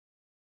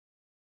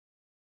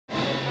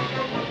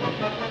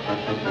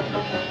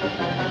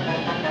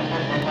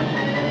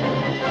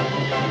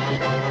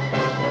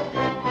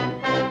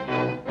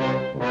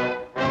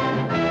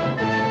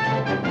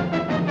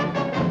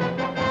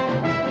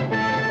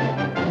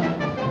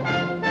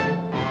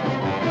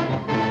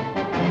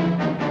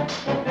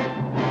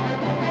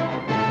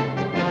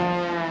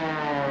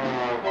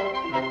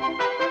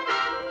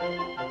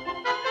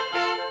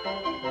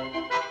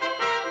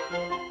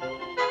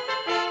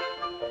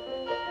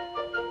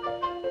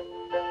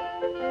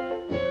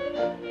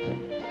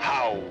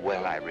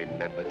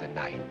remember the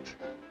night.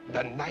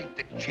 The night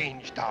that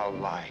changed our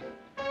life.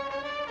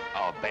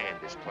 Our band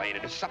is playing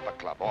in a supper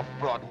club off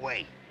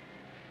Broadway.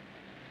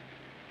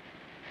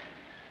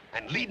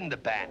 And leading the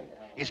band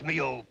is me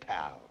old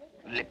pal,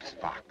 Lips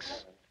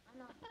Fox.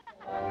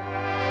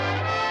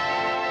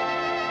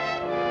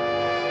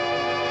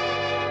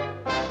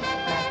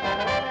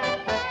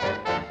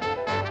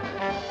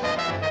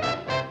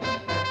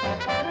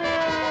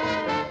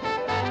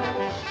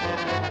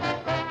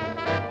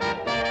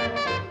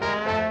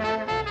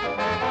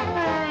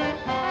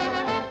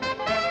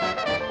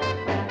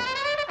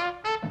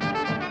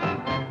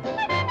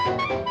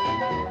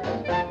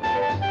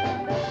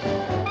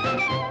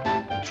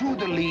 Through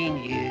the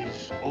lean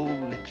years,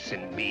 old Lips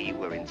and me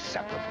were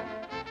inseparable.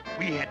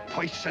 We had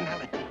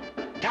personality,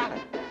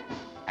 talent,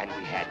 and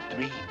we had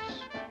dreams.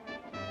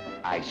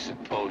 I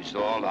suppose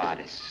all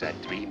artists are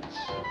dreamers.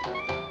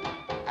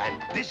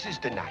 And this is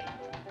the night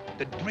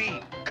the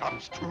dream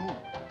comes true.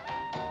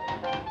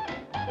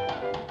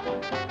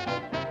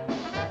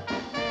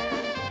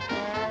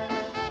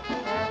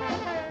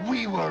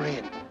 We were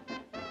in.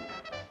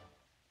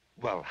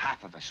 Well,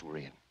 half of us were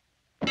in.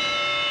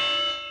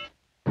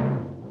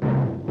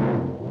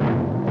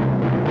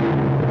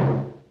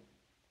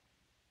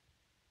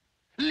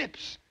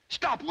 Lips,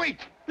 stop, wait!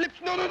 Lips,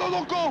 no,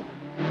 go!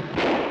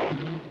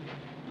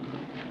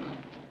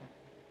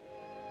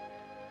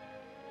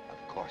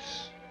 Of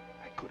course,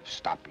 I could have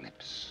stopped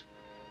Lips,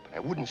 but I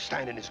wouldn't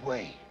stand in his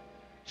way.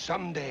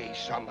 Someday,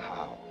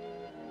 somehow,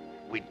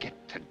 we'd get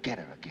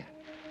together again.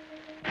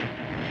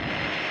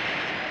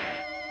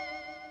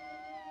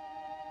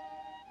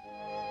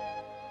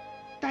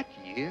 That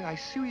year, I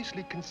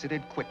seriously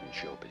considered quitting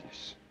show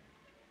business.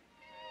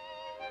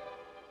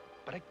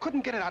 But I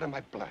couldn't get it out of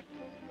my blood.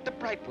 The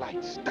bright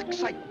lights, the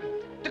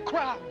excitement, the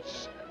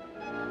crowds.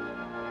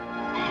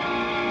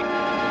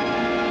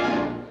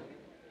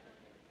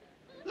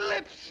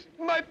 Lips,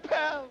 my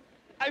pal,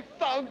 I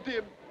found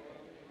him.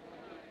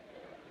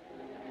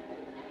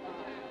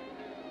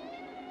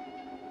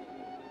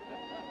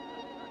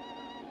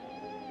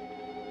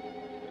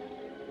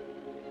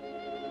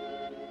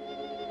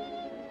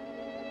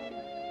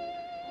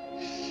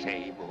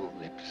 Same old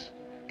Lips,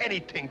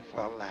 anything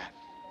for a laugh.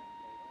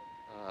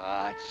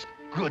 Ah, it's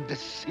good to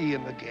see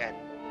him again.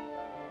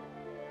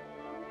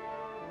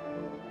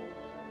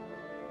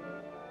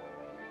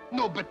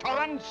 No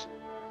batons?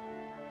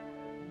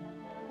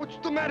 What's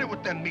the matter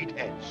with them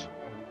meatheads?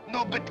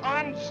 No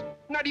batons?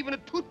 Not even a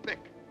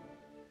toothpick?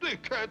 They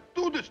can't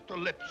do this to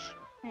Lips.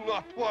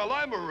 Not while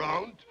I'm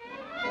around.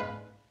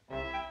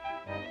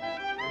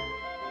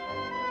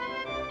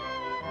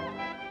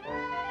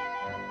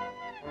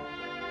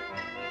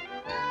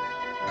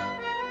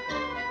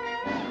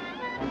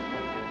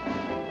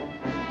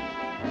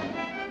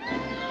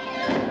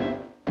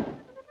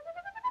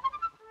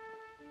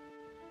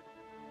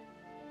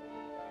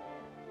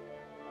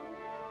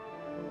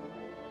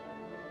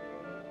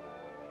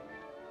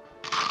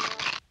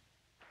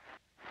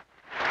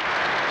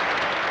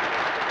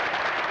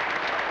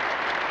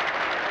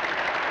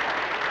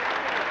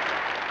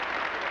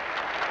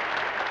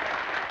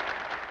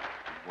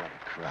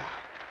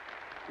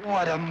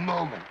 What a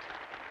moment.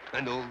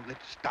 And old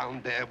Lips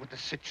down there with the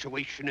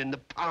situation in the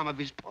palm of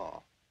his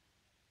paw.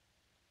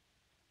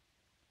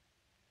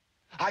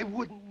 I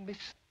wouldn't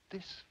miss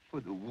this for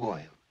the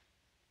world.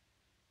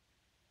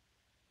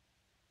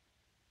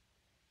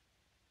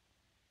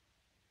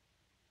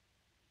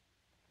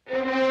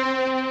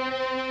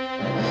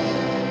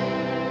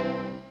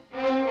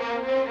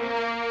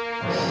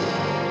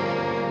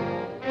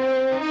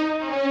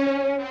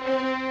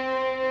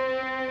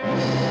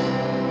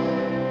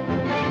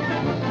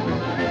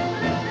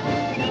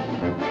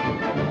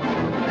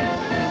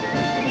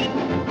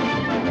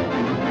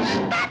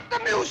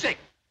 Music!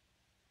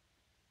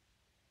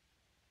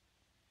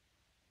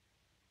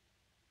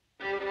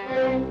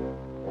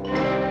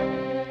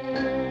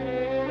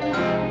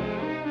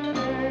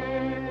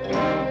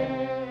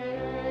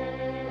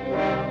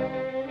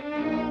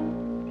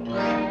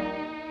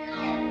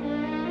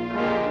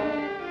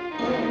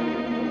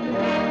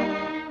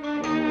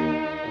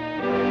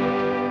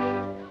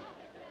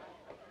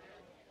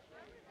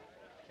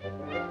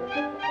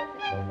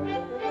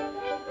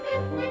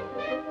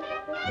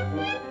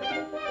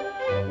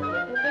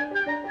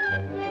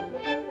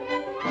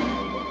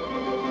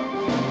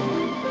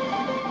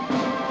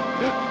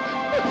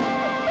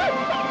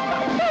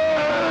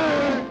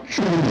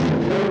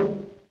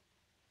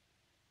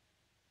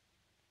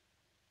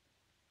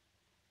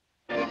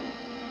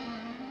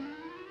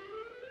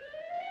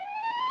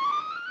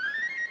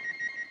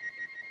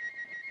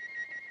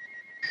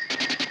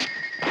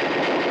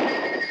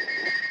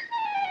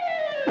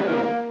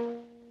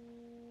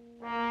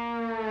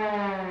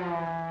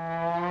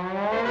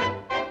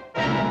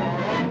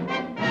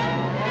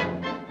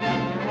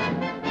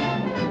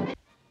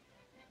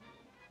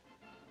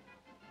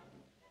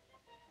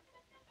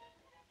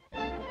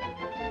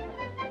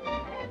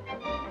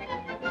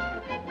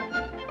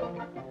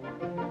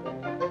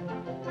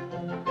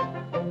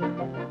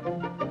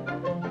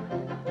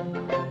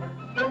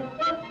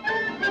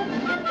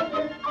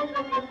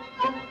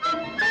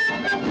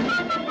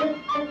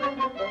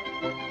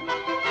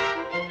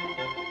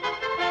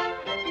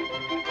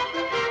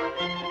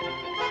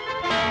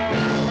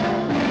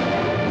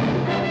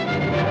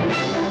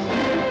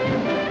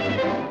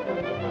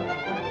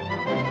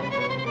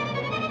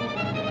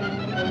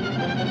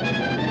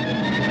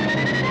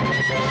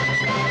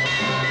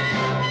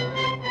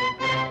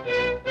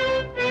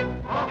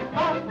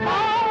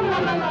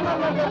 la la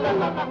la la la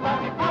la la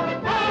la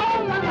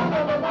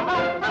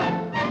la.